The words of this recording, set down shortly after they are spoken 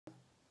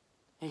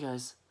Hey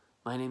guys,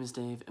 my name is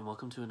Dave and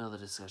welcome to another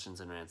Discussions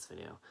and Rants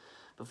video.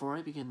 Before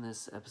I begin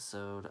this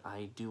episode,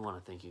 I do want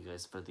to thank you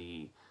guys for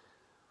the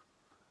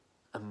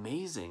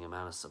amazing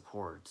amount of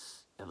support,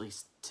 at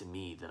least to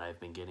me, that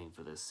I've been getting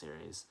for this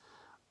series.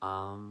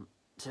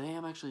 Today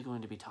I'm actually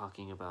going to be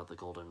talking about the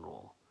Golden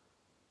Rule.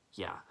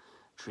 Yeah,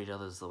 treat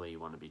others the way you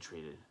want to be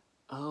treated.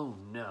 Oh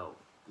no,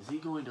 is he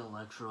going to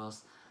lecture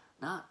us?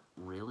 Not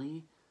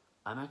really.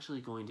 I'm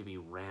actually going to be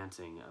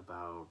ranting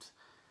about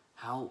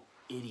how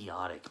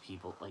idiotic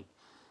people,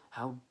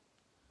 how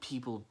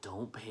people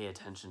don't pay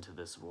attention to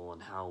this rule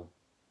and how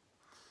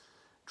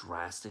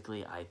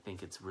drastically I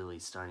think it's really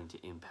starting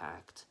to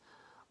impact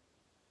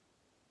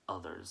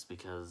others,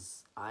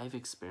 because I've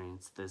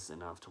experienced this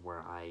enough to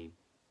where I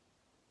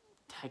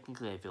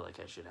feel like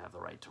I should have the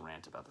right to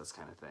rant about this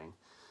kind of thing.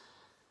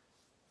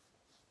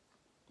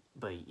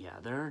 But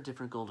yeah, there are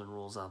different golden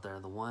rules out there.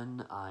 The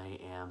one I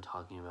am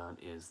talking about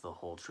is the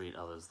whole treat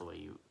others the way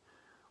you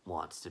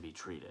want to be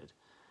treated.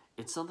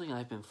 It's something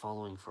I've been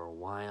following for a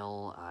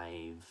while.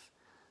 I've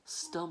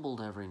stumbled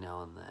every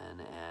now and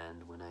then,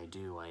 and when I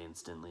do, I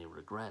instantly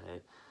regret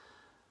it.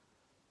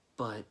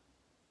 But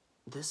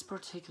this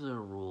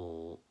particular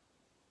rule,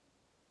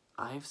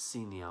 I've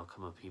seen the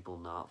outcome of people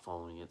not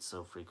following it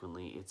so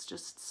frequently. It's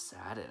just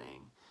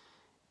saddening.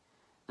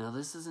 Now,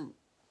 this isn't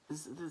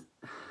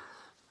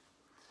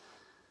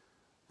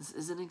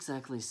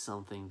exactly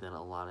something that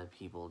a lot of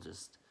people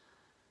just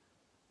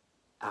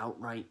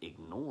outright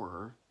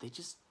ignore. They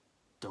just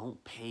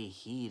don't pay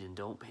heed and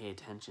don't pay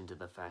attention to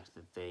the fact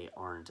that they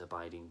aren't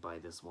abiding by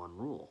this one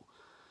rule.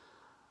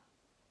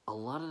 A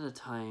lot of the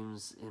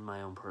times in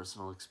my own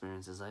personal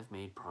experiences, I've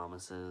made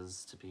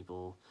promises to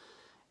people,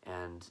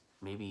 and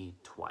maybe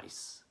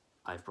twice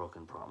I've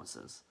broken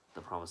promises,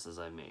 the promises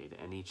I made,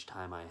 and each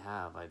time I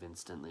have, I've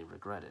instantly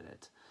regretted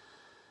it.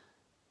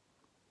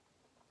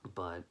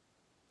 But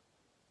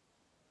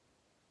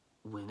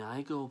when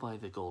I go by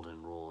the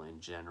golden rule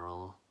in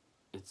general,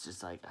 it's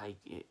just like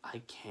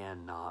I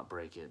cannot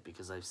break it,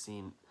 because I've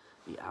seen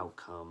the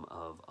outcome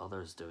of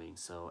others doing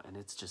so, and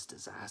it's just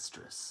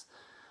disastrous.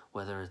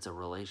 Whether it's a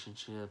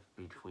relationship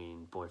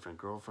between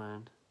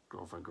boyfriend-girlfriend,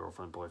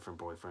 girlfriend-girlfriend,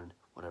 boyfriend-boyfriend,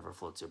 whatever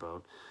floats your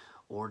boat,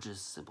 or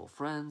just simple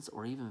friends,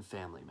 or even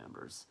family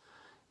members.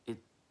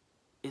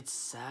 It's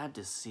sad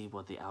to see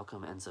what the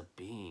outcome ends up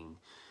being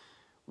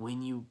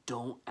when you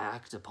don't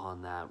act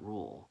upon that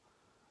rule.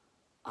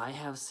 I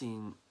have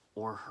seen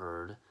or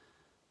heard,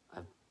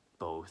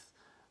 both,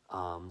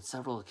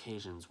 several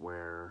occasions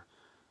where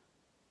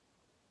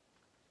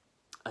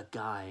a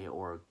guy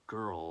or a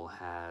girl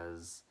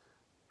has,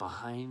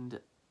 behind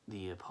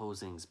the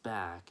opposing's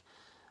back,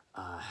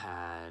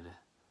 had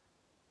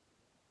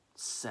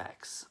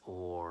sex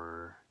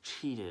or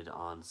cheated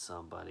on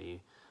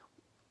somebody,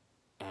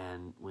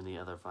 and when the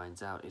other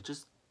finds out, it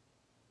just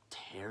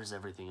tears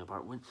everything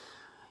apart.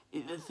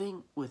 The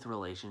thing with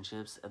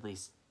relationships, at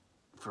least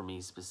for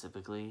me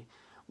specifically,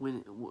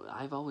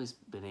 I've always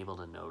been able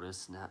to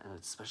notice,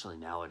 especially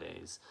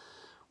nowadays,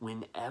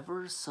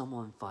 whenever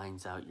someone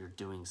finds out you're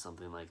doing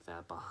something like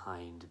that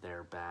behind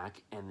their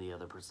back and the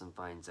other person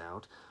finds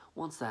out,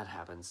 once that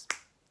happens,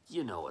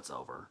 you know it's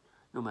over.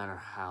 No matter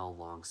how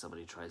long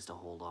somebody tries to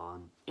hold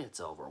on,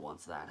 it's over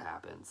once that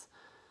happens.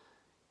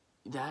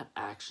 That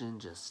action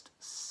just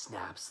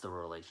snaps the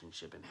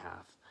relationship in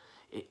half.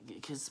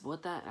 Because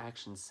what that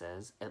action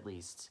says, at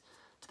least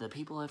to the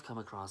people I've come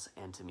across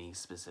and to me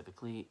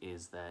specifically,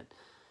 is that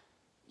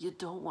you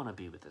don't want to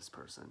be with this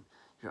person.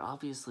 You're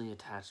obviously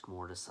attached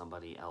more to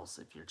somebody else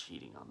if you're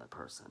cheating on that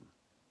person.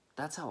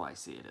 That's how I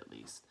see it, at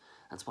least.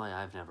 That's why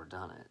I've never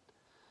done it.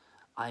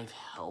 I've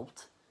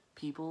helped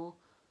people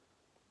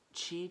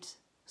cheat,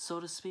 so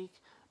to speak,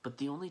 but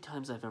the only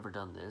times I've ever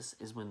done this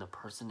is when the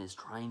person is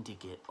trying to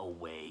get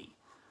away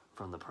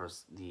from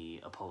the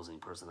opposing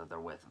person that they're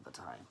with at the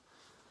time.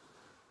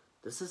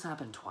 This has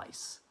happened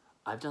twice.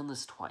 I've done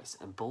this twice,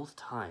 and both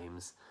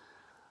times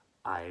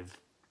I've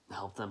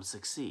helped them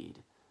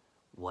succeed,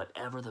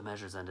 whatever the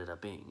measures ended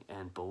up being,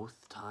 and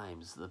both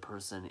times the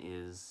person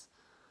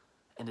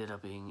ended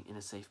up being in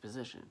a safe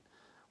position.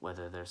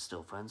 Whether they're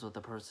still friends with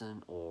the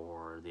person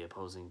or the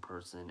opposing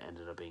person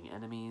ended up being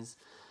enemies,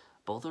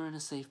 both are in a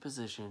safe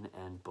position,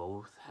 and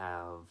both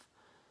have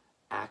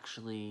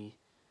actually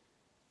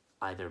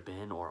either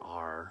been or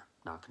are,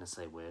 not going to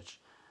say which,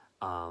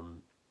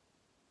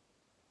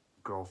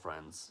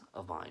 girlfriends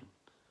of mine.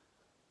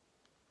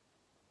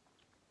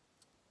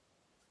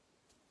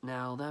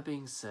 Now, that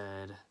being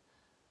said,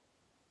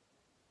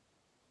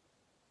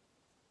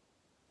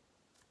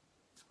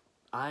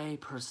 I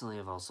personally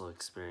have also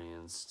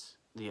experienced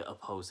the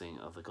opposing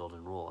of the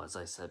golden rule, as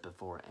I said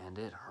before, and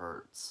it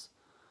hurts.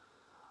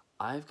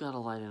 I've got a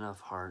light enough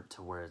heart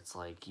to where it's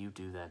like, you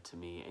do that to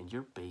me, and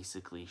you're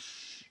basically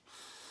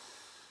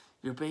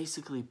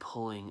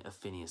pulling a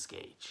Phineas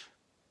Gage.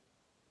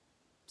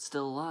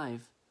 Still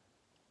alive,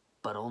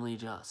 but only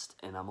just,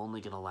 and I'm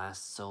only gonna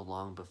last so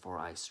long before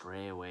I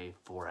stray away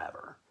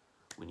forever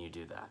when you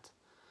do that.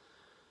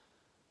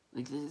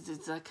 Like,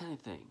 it's that kind of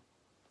thing.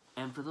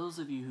 And for those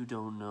of you who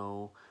don't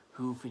know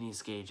who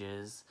Phineas Gage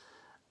is,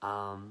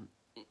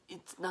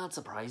 It's not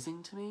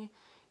surprising to me.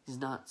 He's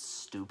not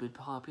stupid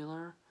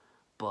popular,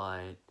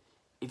 but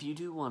if you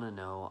do want to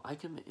know,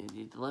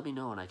 let me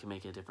know and I can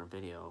make a different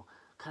video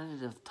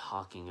kind of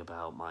talking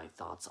about my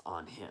thoughts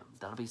on him.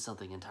 That'll be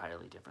something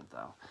entirely different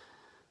though.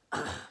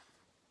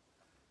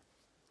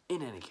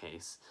 In any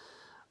case,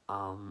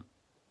 the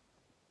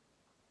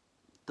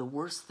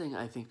worst thing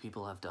I think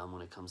people have done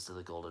when it comes to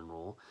the golden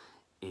rule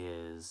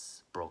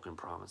is broken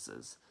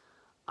promises.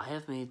 I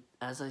have made,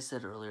 as I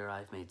said earlier,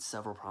 I've made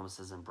several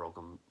promises and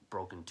broken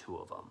 2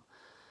 of them.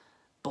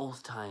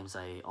 Both times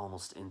I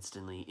almost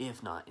instantly,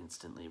 if not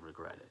instantly,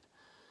 regretted.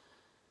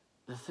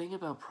 The thing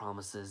about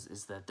promises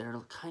is that they're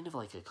kind of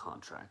like a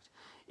contract.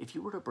 If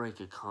you were to break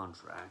a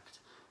contract,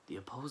 the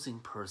opposing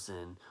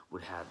person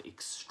would have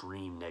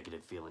extreme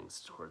negative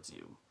feelings towards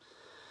you.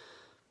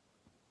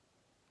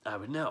 I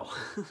would know.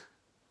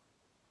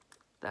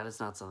 That is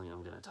not something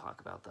I'm going to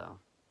talk about, though.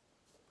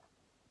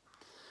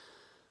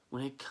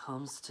 When it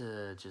comes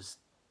to just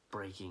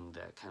breaking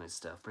that kind of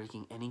stuff,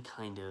 breaking any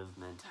kind of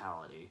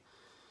mentality,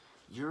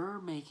 you're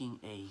making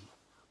a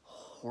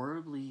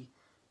horribly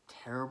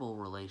terrible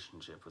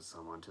relationship with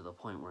someone to the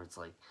point where it's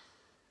like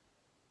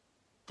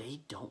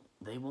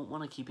they won't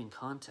want to keep in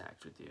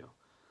contact with you.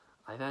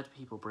 I've had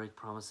people break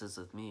promises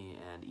with me,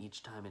 and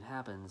each time it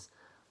happens,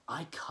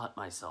 I cut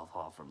myself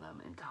off from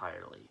them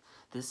entirely.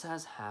 This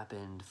has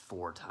happened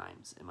 4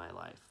 times in my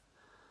life.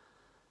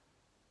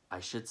 I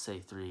should say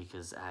 3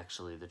 because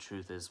actually the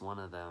truth is one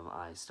of them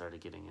I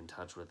started getting in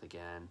touch with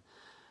again,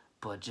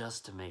 but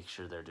just to make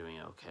sure they're doing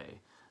okay.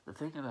 The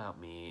thing about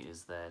me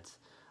is that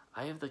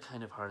I have the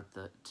kind of heart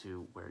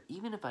to where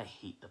even if I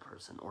hate the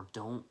person or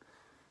don't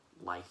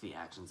like the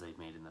actions they've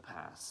made in the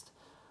past,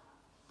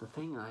 the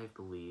thing I've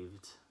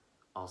believed,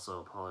 also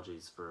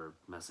apologies for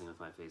messing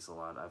with my face a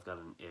lot, I've got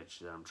an itch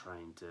that I'm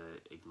trying to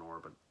ignore,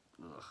 but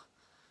ugh.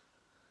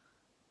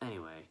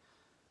 Anyway,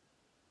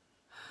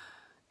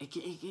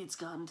 it's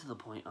gotten to the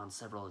point on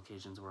several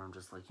occasions where I'm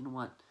just like, you know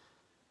what?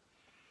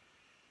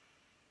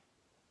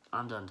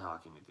 I'm done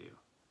talking with you.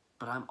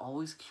 But I'm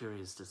always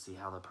curious to see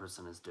how the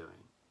person is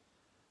doing.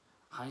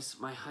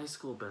 My high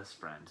school best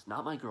friend,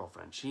 not my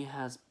girlfriend, she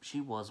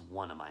was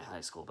one of my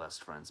high school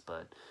best friends,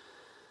 but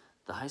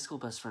the high school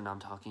best friend I'm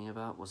talking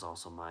about was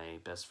also my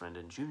best friend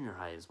in junior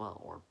high as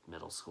well, or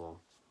middle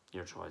school,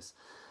 your choice.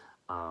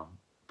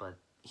 But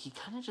he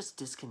kind of just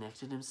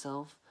disconnected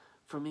himself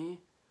from me.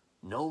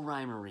 No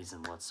rhyme or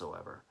reason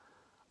whatsoever.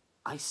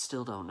 I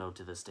still don't know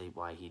to this day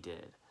why he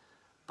did,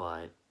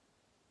 but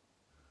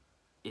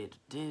it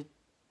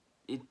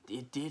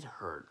did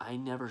hurt. I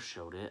never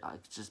showed it,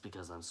 just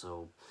because I'm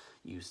so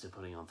used to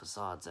putting on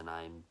facades and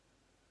I'm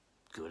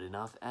good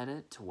enough at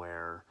it to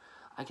where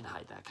I can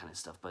hide that kind of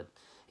stuff, but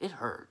it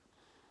hurt.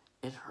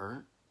 It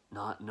hurt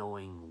not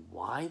knowing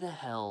why the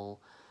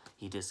hell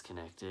he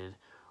disconnected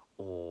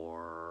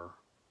or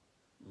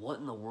what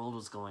in the world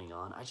was going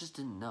on. I just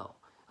didn't know.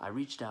 I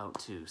reached out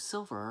to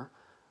Silver,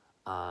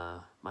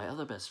 my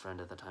other best friend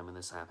at the time when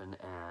this happened,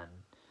 and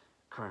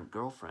current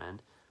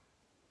girlfriend.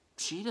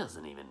 She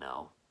doesn't even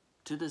know.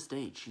 To this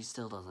date, she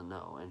still doesn't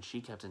know, and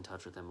she kept in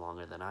touch with him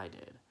longer than I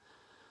did.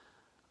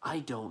 I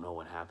don't know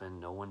what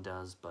happened, no one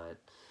does, but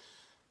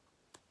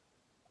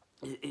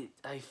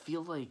I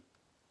feel like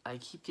I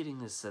keep getting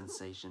this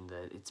sensation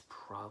that it's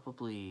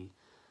probably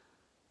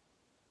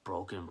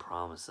broken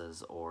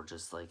promises or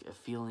just like a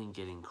feeling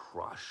getting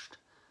crushed,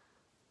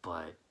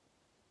 but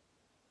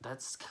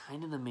that's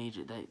kind of the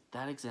major,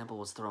 that example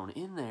was thrown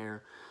in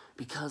there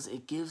because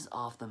it gives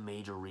off the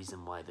major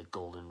reason why the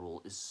golden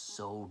rule is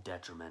so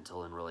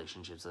detrimental in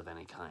relationships of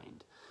any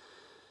kind.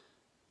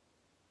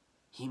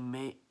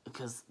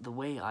 Because the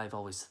way I've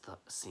always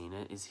seen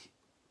it is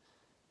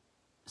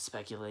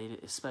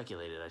speculated,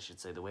 I should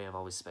say, the way I've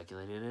always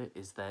speculated it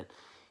is that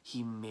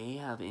he may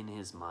have in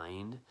his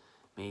mind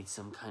made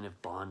some kind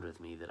of bond with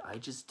me that I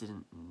just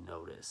didn't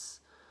notice.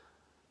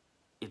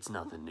 It's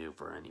nothing new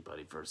for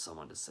anybody, for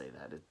someone to say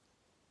that.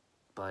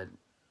 But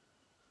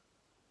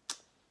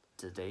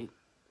to date,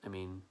 I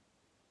mean,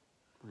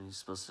 what are you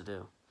supposed to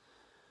do?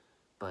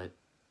 But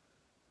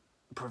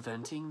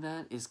preventing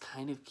that is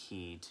kind of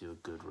key to a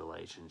good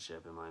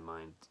relationship in my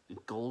mind.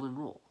 Golden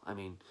rule. I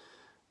mean,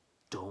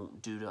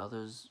 don't do to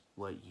others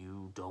what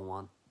you don't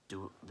want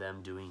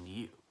them doing to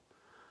you.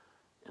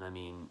 And I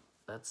mean,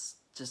 that's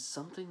just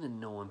something that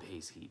no one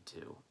pays heed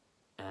to.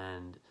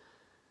 And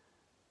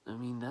I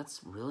mean,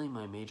 that's really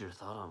my major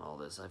thought on all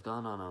this. I've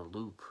gone on a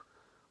loop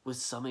with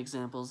some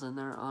examples in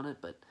there on it,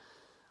 but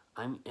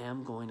I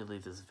am going to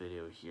leave this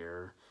video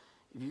here.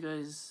 If you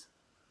guys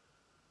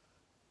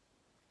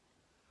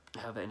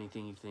have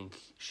anything you think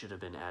should have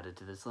been added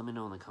to this, let me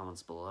know in the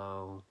comments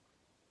below.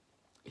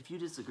 If you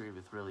disagree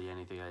with really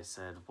anything I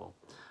said, well,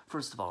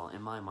 first of all,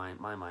 in my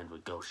mind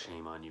would go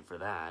shame on you for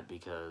that,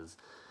 because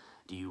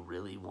do you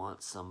really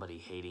want somebody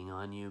hating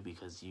on you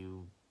because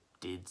you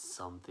did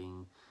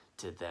something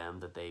to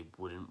them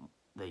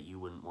that you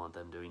wouldn't want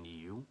them doing to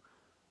you?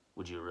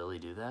 Would you really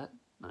do that?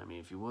 I mean,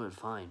 if you would,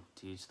 fine,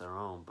 to each their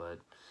own, but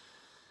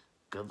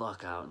good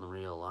luck out in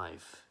real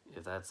life,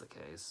 if that's the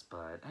case.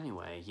 But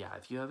anyway, yeah,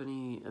 if you have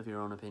any of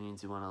your own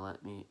opinions you want to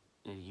let me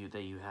let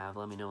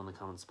me know in the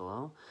comments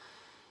below.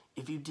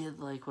 If you did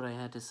like what I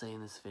had to say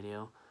in this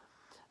video,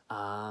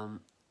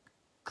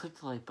 click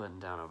the like button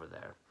down over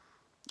there,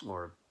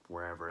 or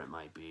wherever it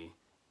might be.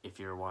 If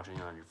you're watching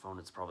it on your phone,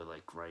 it's probably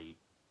like right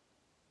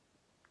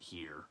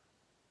here,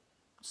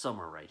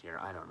 somewhere right here.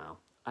 I don't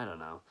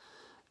know.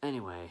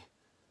 Anyway,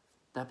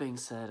 that being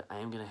said, I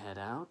am gonna head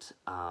out.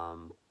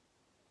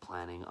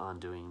 Planning on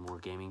doing more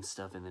gaming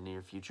stuff in the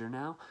near future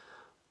now.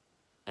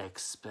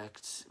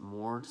 Expect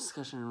more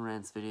discussion and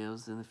rants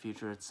videos in the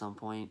future at some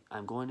point.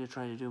 I'm going to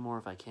try to do more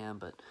if I can,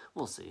 but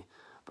we'll see.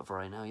 But for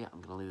right now, yeah, I'm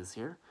gonna leave this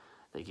here.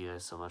 Thank you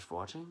guys so much for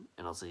watching,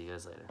 and I'll see you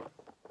guys later.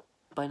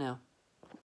 Bye now.